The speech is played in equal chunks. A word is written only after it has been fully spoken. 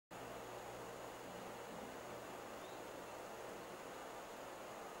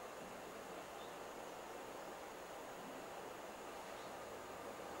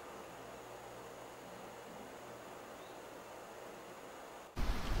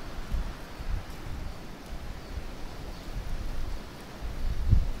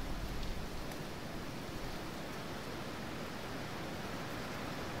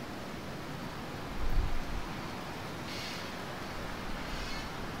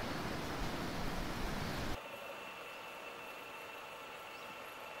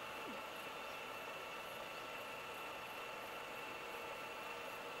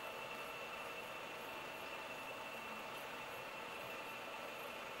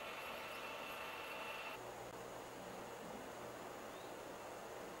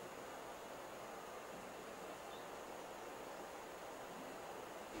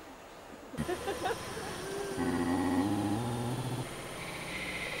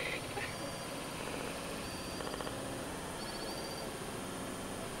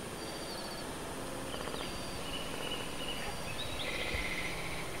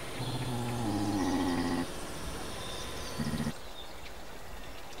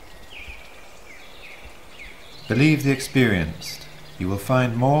Believe the experienced. You will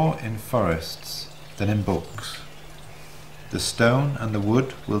find more in forests than in books. The stone and the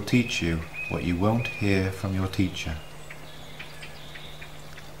wood will teach you what you won't hear from your teacher.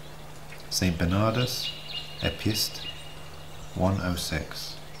 St. Bernardus, Epist.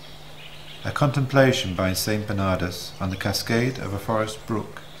 106. A contemplation by St. Bernardus on the cascade of a forest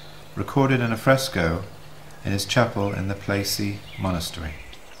brook, recorded in a fresco in his chapel in the Placy monastery.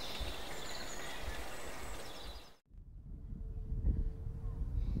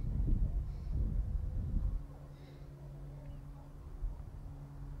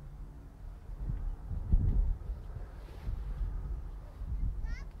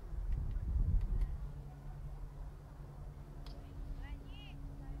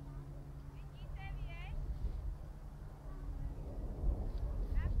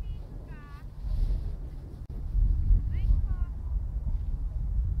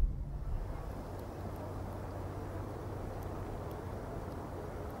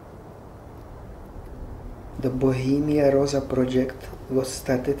 The Bohemiae Rosa Project was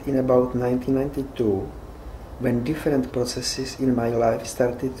started in about 1992, when different processes in my life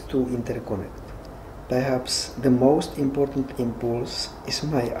started to interconnect. Perhaps the most important impulse is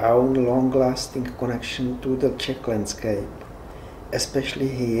my own long-lasting connection to the Czech landscape, especially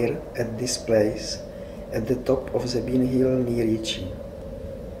here at this place, at the top of Zebín Hill near Jicin.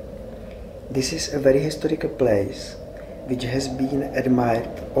 This is a very historical place, which has been admired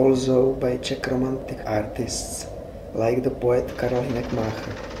also by Czech romantic artists like the poet Karel Hynek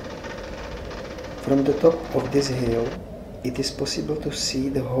Mácha. From the top of this hill, it is possible to see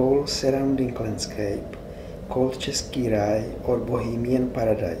the whole surrounding landscape, called Cesky Raj or Bohemian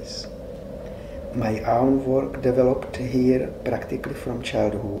Paradise. My own work developed here practically from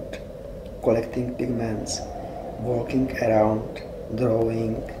childhood, collecting pigments, walking around,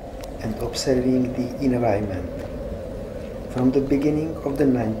 drawing and observing the environment. From the beginning of the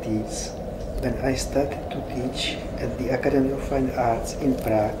 90s, when I started to teach at the Academy of Fine Arts in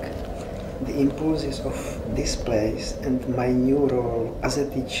Prague, the impulses of this place and my new role as a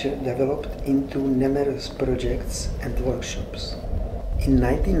teacher developed into numerous projects and workshops. In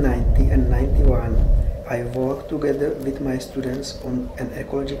 1990 and 91, I worked together with my students on an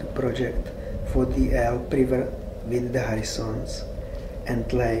ecological project for the Elbe River with the Harrisons,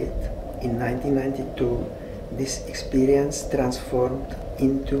 and late in 1992, this experience transformed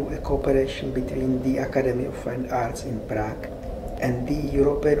into a cooperation between the Academy of Fine Arts in Prague and the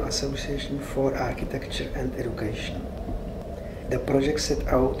European Association for Architecture and Education. The project set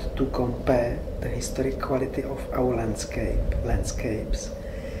out to compare the historic quality of our landscapes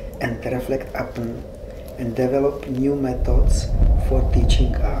and reflect upon and develop new methods for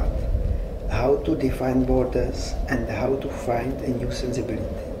teaching art, how to define borders and how to find a new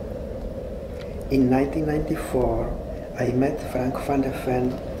sensibility. In 1994, I met Frank van der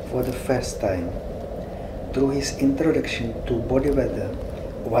Ven for the first time. Through his introduction to body weather,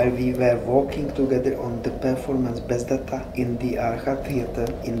 while we were walking together on the performance Bez Data in the Archa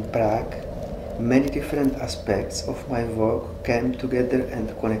Theatre in Prague, many different aspects of my work came together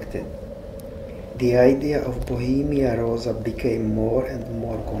and connected. The idea of Bohemiae Rosa became more and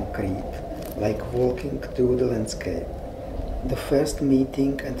more concrete, like walking through the landscape. The first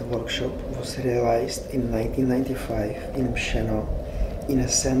meeting and workshop was realized in 1995 in Mszeno, in a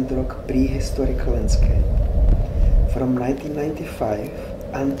sandrock prehistoric landscape. From 1995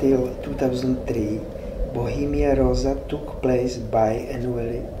 until 2003, Bohemiae Rosa took place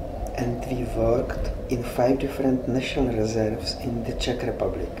biannually, and we worked in 5 different national reserves in the Czech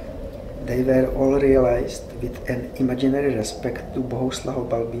Republic. They were all realized with an imaginary respect to Bohuslav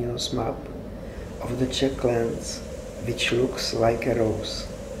Balbino's map of the Czech lands, which looks like a rose.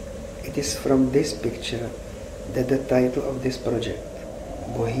 It is from this picture that the title of this project,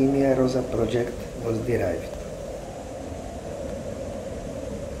 Bohemiae Rosa Project, was derived.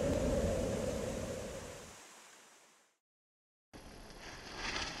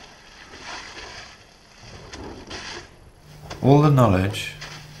 All the knowledge,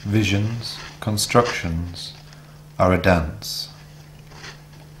 visions, constructions are a dance.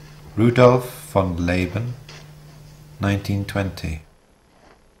 Rudolf von Leben, 1920.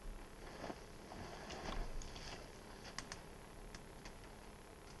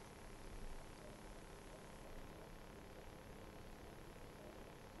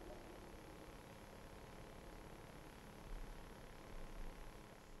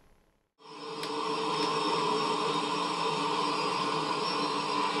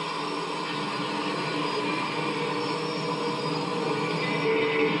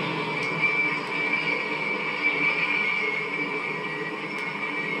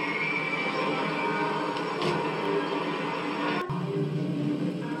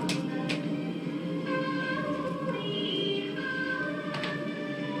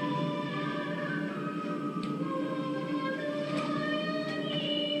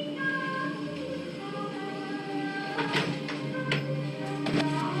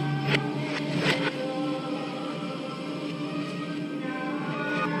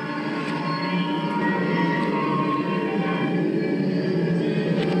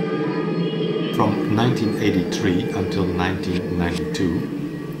 From 1983 until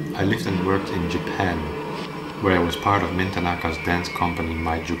 1992, I lived and worked in Japan, where I was part of Min Tanaka's dance company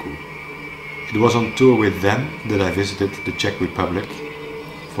Maijuku. It was on tour with them that I visited the Czech Republic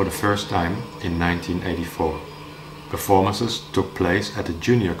for the first time in 1984. Performances took place at a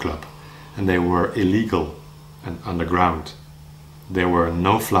junior club, and they were illegal and underground. There were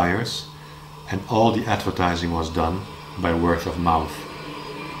no flyers, and all the advertising was done by word of mouth.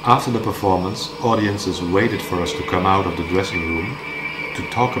 After the performance, audiences waited for us to come out of the dressing room to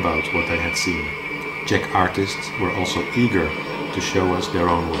talk about what they had seen. Czech artists were also eager to show us their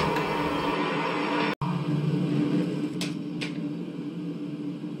own work.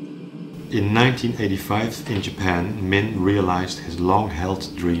 In 1985 in Japan, Min realized his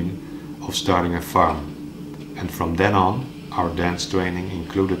long-held dream of starting a farm, and from then on our dance training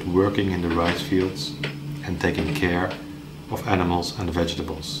included working in the rice fields and taking care of animals and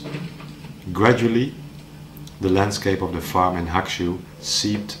vegetables. Gradually, the landscape of the farm in Hakshu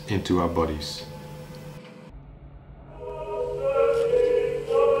seeped into our bodies.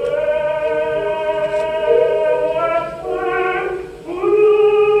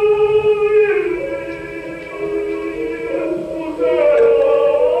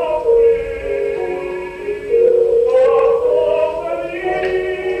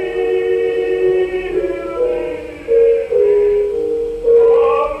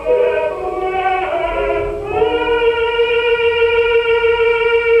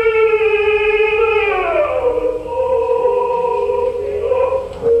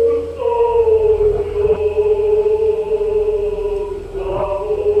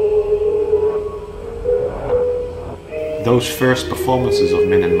 Those first performances of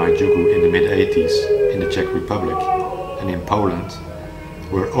Min and Maijuku in the mid-80s in the Czech Republic and in Poland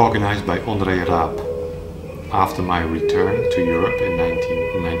were organized by Ondřej Raab. After my return to Europe in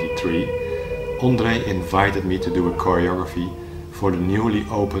 1993, Ondřej invited me to do a choreography for the newly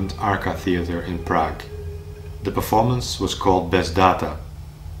opened Arka Theatre in Prague. The performance was called Bez Data,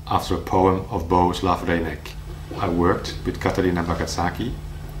 after a poem of Bohuslav Rejnek. I worked with Katarina Bagacaki,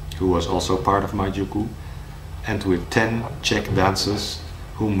 who was also part of Maijuku, and with 10 Czech dancers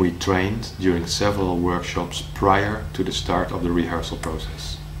whom we trained during several workshops prior to the start of the rehearsal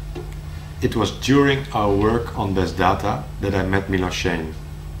process. It was during our work on Bez Data that I met Miloš Šeň.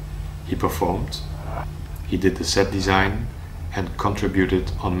 He performed, he did the set design and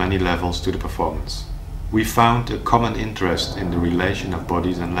contributed on many levels to the performance. We found a common interest in the relation of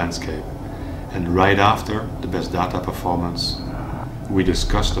bodies and landscape, and right after the Bez Data performance we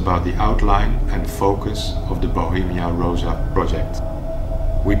discussed about the outline and focus of the Bohemiae Rosa Project.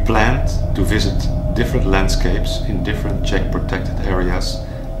 We planned to visit different landscapes in different Czech protected areas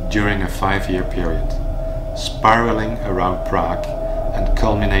during a 5-year period, spiraling around Prague and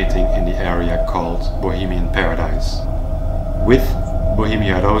culminating in the area called Bohemian Paradise. With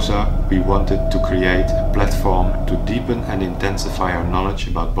Bohemiae Rosa, we wanted to create a platform to deepen and intensify our knowledge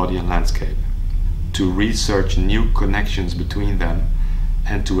about body and landscape, to research new connections between them,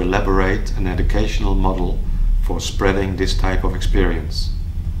 and to elaborate an educational model for spreading this type of experience.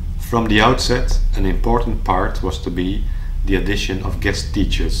 From the outset, an important part was to be the addition of guest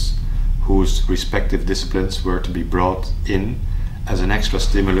teachers, whose respective disciplines were to be brought in as an extra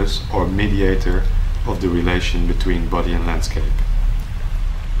stimulus or mediator of the relation between body and landscape.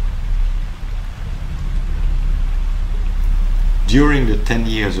 During the 10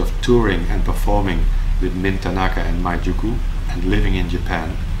 years of touring and performing with Min Tanaka and Maijuku, and living in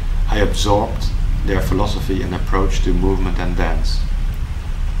Japan, I absorbed their philosophy and approach to movement and dance.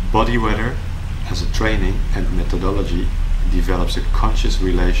 Body weather, as a training and methodology, develops a conscious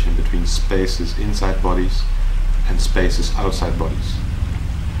relation between spaces inside bodies and spaces outside bodies.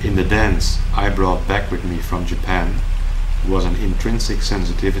 In the dance I brought back with me from Japan was an intrinsic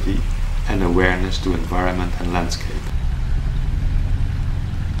sensitivity and awareness to environment and landscape.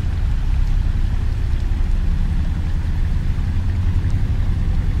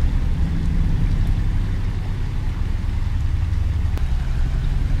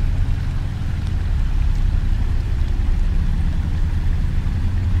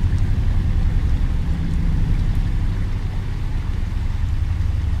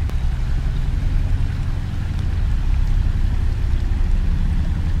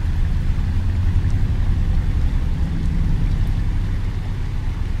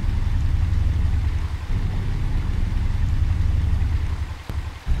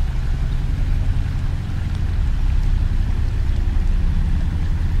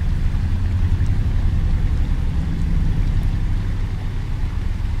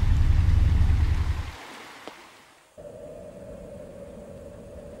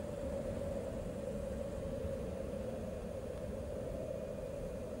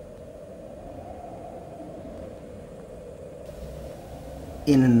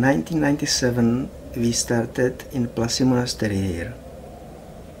 In 1997 we started in Plasy Monastery here.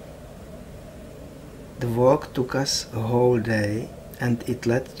 The walk took us a whole day and it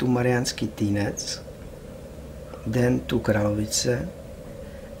led to Mariánský Týnec, then to Kralovice,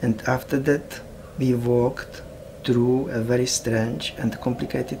 and after that we walked through a very strange and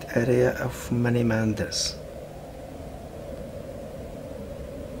complicated area of many meanders.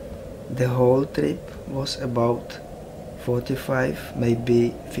 The whole trip was about 45,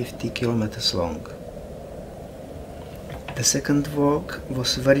 maybe 50 kilometers long. The second walk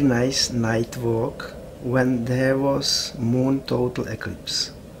was a very nice night walk when there was moon total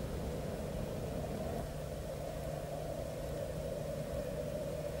eclipse.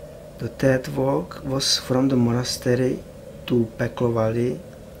 The third walk was from the monastery to Peklo Valley,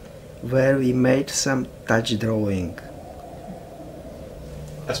 where we made some touch drawing.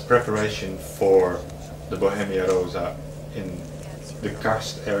 As preparation for the Bohemiae Rosa in the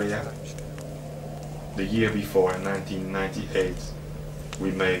karst area, the year before, in 1998,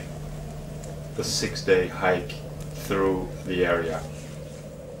 we made a 6-day hike through the area.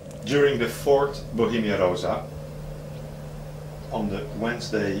 During the fourth Bohemiae Rosa, on the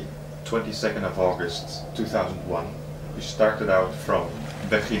Wednesday 22nd of August 2001, we started out from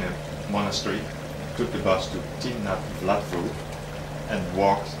Bechyně Monastery, took the bus to Tím nad Vltavou and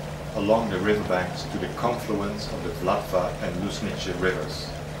walked along the riverbanks to the confluence of the Vltava and Lužnice rivers.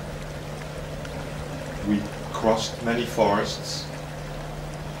 We crossed many forests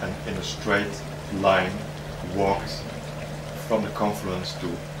and in a straight line walked from the confluence to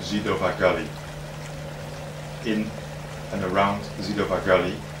Židova Gully. In and around Židova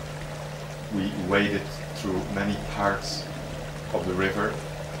Gully we waded through many parts of the river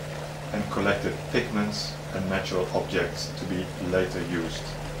and collected pigments and natural objects to be later used.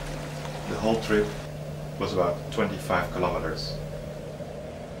 The whole trip was about 25 kilometers.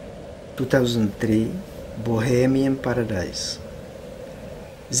 2003 Bohemian Paradise,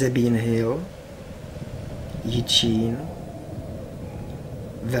 Zebín Hill, Jicin,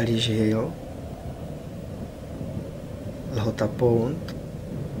 Hill, Lhota Pond,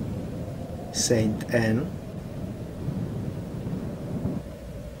 Saint Anne,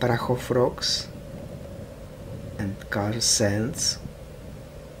 Prachov Rocks and Car Sands,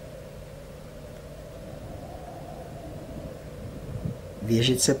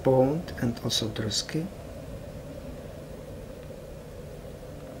 Věžice Pond and also Trosky,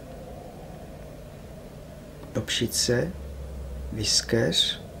 Dobšice,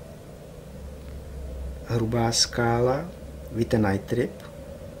 Viskeř, Hrubá skála with a night trip,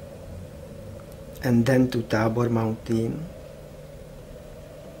 and then to Tábor Mountain,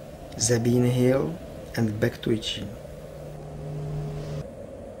 Zebín Hill and back to Jicin.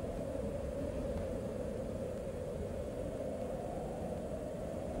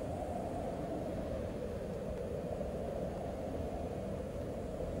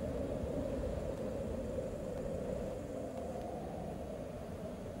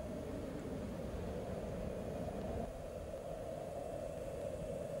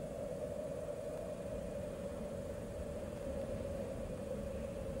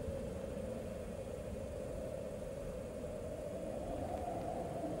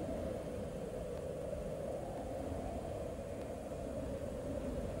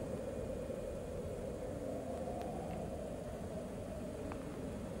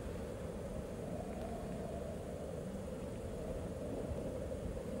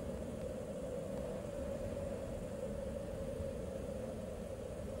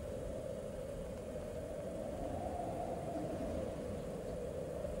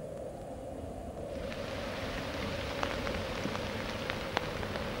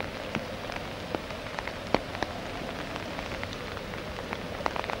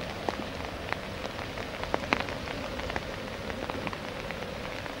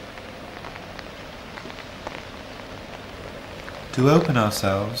 To open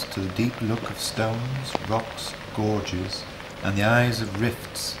ourselves to the deep look of stones, rocks, gorges, and the eyes of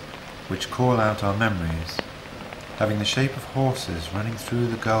rifts which call out our memories, having the shape of horses running through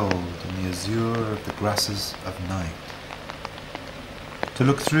the gold and the azure of the grasses of night. To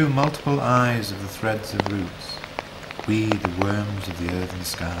look through multiple eyes of the threads of roots, we the worms of the earth and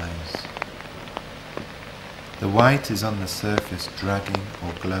skies. The white is on the surface dragging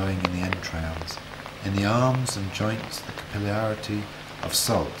or glowing in the entrails, in the arms and joints the capillarity of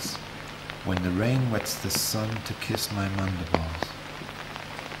salts, when the rain wets the sun to kiss my mandibles.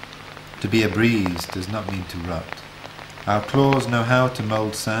 To be a breeze does not mean to rot. Our claws know how to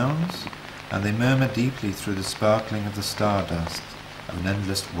mould sounds, and they murmur deeply through the sparkling of the stardust of an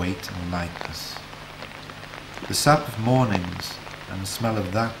endless weight and lightness. The sap of mornings and the smell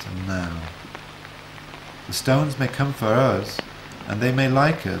of that and now. The stones may come for us, and they may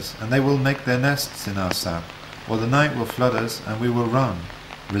like us, and they will make their nests in our sap, or the night will flood us, and we will run,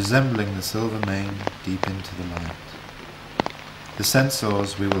 resembling the silver mane deep into the light. The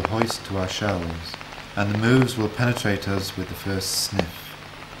censors we will hoist to our shelves, and the moves will penetrate us with the first sniff.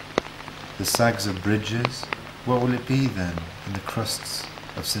 The sags of bridges, what will it be then in the crusts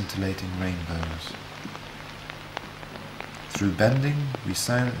of scintillating rainbows? Through bending we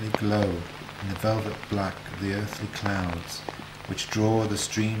silently glow in the velvet black of the earthly clouds which draw the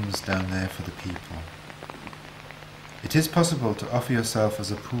streams down there for the people. It is possible to offer yourself as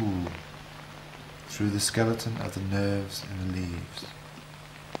a pool through the skeleton of the nerves in the leaves,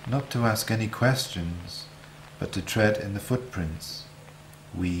 not to ask any questions, but to tread in the footprints,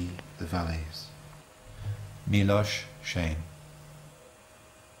 we the valleys. Miloš Šejn.